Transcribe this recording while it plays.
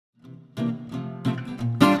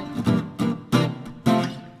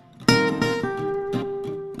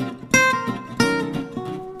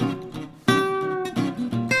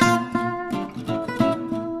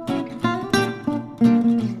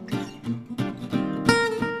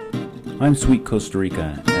I'm Sweet Costa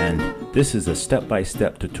Rica, and this is a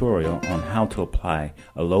step-by-step tutorial on how to apply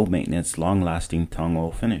a low-maintenance, long-lasting tung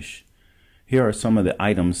oil finish. Here are some of the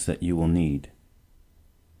items that you will need.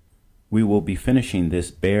 We will be finishing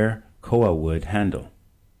this bare koa wood handle.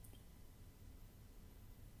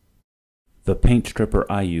 The paint stripper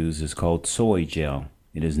I use is called soy gel.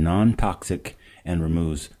 It is non-toxic and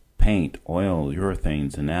removes paint, oil,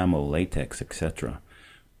 urethanes, enamel, latex, etc.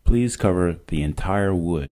 Please cover the entire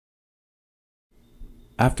wood.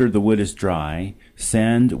 After the wood is dry,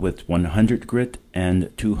 sand with 100 grit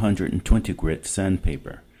and 220 grit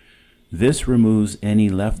sandpaper. This removes any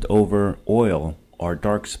leftover oil or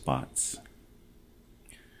dark spots.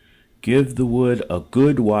 Give the wood a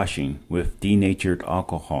good washing with denatured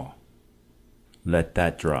alcohol. Let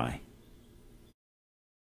that dry.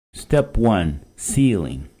 Step 1.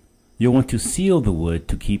 Sealing. You'll want to seal the wood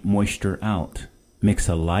to keep moisture out. Mix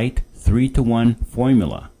a light 3-to-1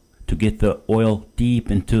 formula to get the oil deep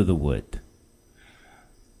into the wood.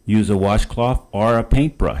 Use a washcloth or a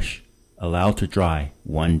paintbrush. Allow to dry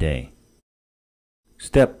 1 day.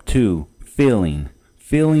 Step 2. Filling.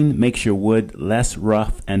 Filling makes your wood less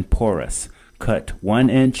rough and porous. Cut 1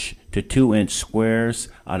 inch to 2 inch squares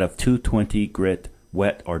out of 220 grit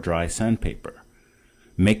wet or dry sandpaper.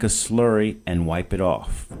 Make a slurry and wipe it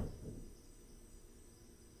off.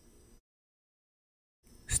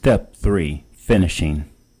 Step 3. Finishing.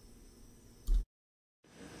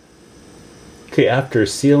 Okay, after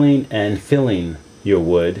sealing and filling your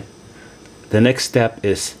wood, the next step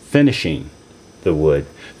is finishing the wood.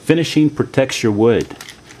 Finishing protects your wood.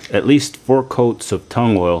 At least 4 coats of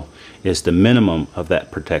tung oil is the minimum of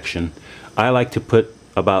that protection. I like to put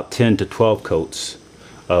about 10 to 12 coats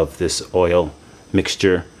of this oil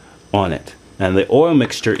mixture on it. And the oil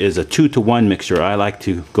mixture is a 2-to-1 mixture. I like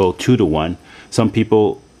to go 2-to-1. Some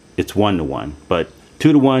people it's 1-to-1, but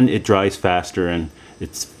 2-to-1 it dries faster, and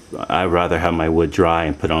I'd rather have my wood dry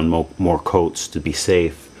and put on more coats to be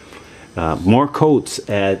safe. More coats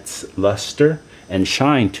adds luster and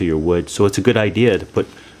shine to your wood, so it's a good idea to put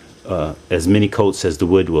as many coats as the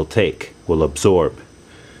wood will absorb.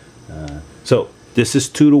 So this is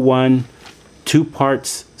 2-to-1, 2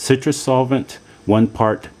 parts citrus solvent, 1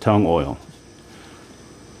 part tung oil.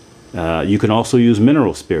 You can also use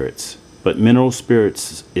mineral spirits, but mineral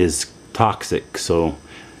spirits is toxic, so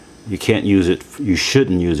you can't use it. You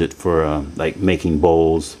shouldn't use it for like making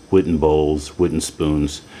bowls, wooden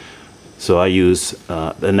spoons. So I use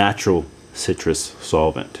the natural citrus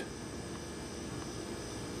solvent.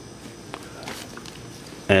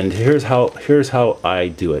 And here's how I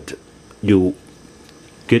do it. You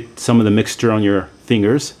get some of the mixture on your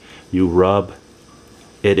fingers. You rub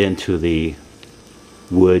it into the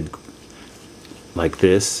wood like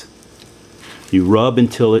this. You rub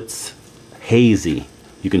until it's hazy.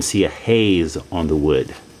 You can see a haze on the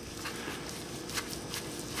wood.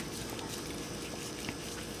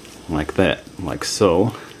 Like that, like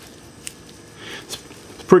so. It's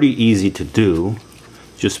pretty easy to do.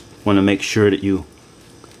 Just want to make sure that you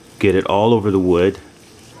get it all over the wood.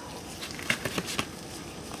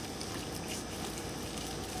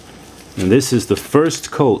 And this is the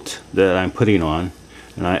first coat that I'm putting on,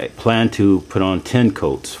 and I plan to put on 10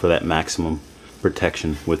 coats for that maximum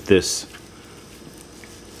protection with this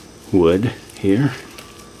wood here.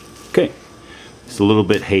 Okay, it's a little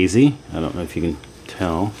bit hazy. I don't know if you can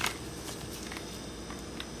tell.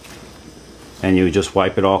 And you just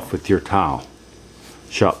wipe it off with your towel,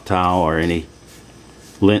 shop towel or any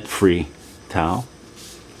lint-free towel,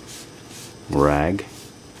 rag,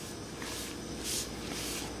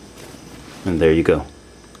 and there you go.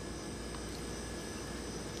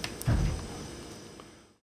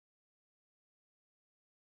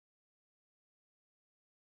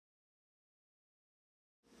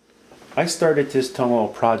 I started this tung oil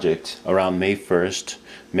project around May 1st,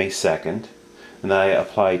 May 2nd, and I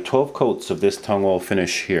applied 12 coats of this tung oil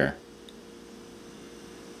finish here.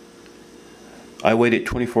 I waited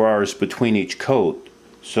 24 hours between each coat,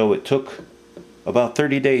 so it took about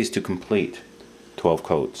 30 days to complete 12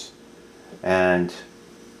 coats. And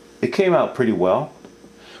it came out pretty well.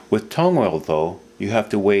 With tung oil though, you have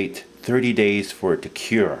to wait 30 days for it to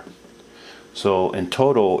cure. So in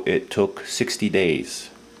total it took 60 days.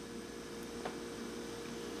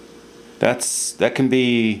 That can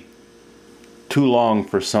be too long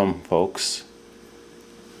for some folks,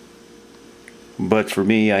 but for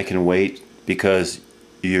me I can wait because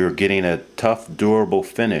you're getting a tough, durable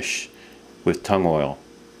finish with tung oil.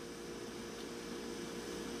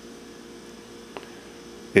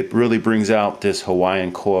 It really brings out this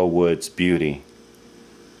Hawaiian koa wood's beauty.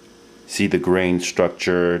 See the grain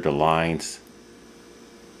structure, the lines.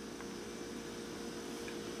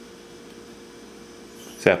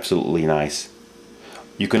 It's absolutely nice.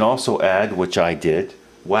 You can also add, which I did,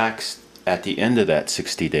 wax at the end of that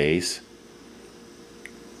 60 days.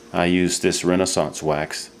 I used this Renaissance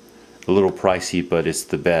wax. A little pricey, but it's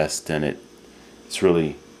the best, and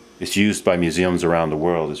it's used by museums around the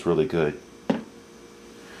world. It's really good.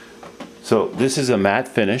 So this is a matte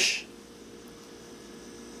finish.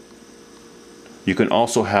 You can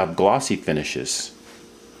also have glossy finishes.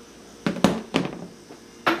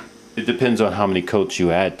 It depends on how many coats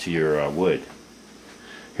you add to your wood.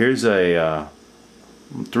 Here's a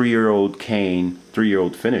 3-year-old cane,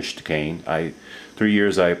 3-year-old finished cane. 3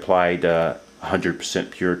 years I applied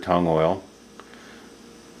 100% pure tung oil.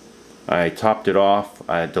 I topped it off.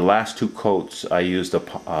 The last 2 coats I used a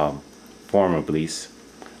Formablis.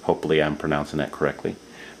 Hopefully I'm pronouncing that correctly.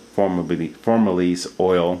 Formablis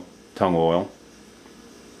oil, tung oil.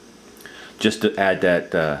 Just to add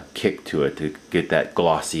that kick to it, to get that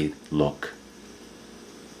glossy look.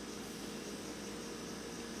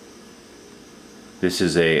 This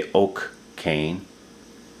is a oak cane.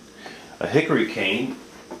 A hickory cane,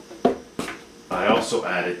 I also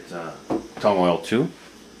added tung oil to.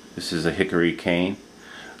 This is a hickory cane,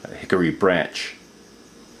 a hickory branch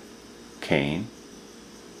cane.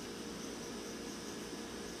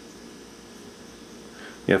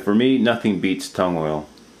 Yeah, for me, nothing beats tung oil.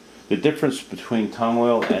 The difference between tung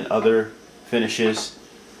oil and other finishes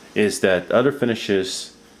is that other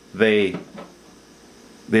finishes, they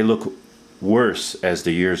look worse as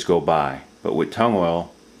the years go by. But with tung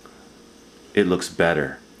oil, it looks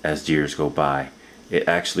better as the years go by. It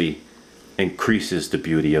actually increases the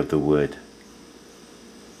beauty of the wood.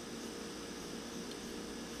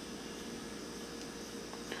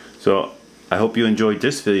 So I hope you enjoyed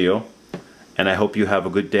this video, and I hope you have a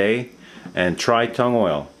good day, and try tung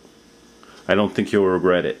oil. I don't think you'll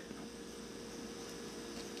regret it.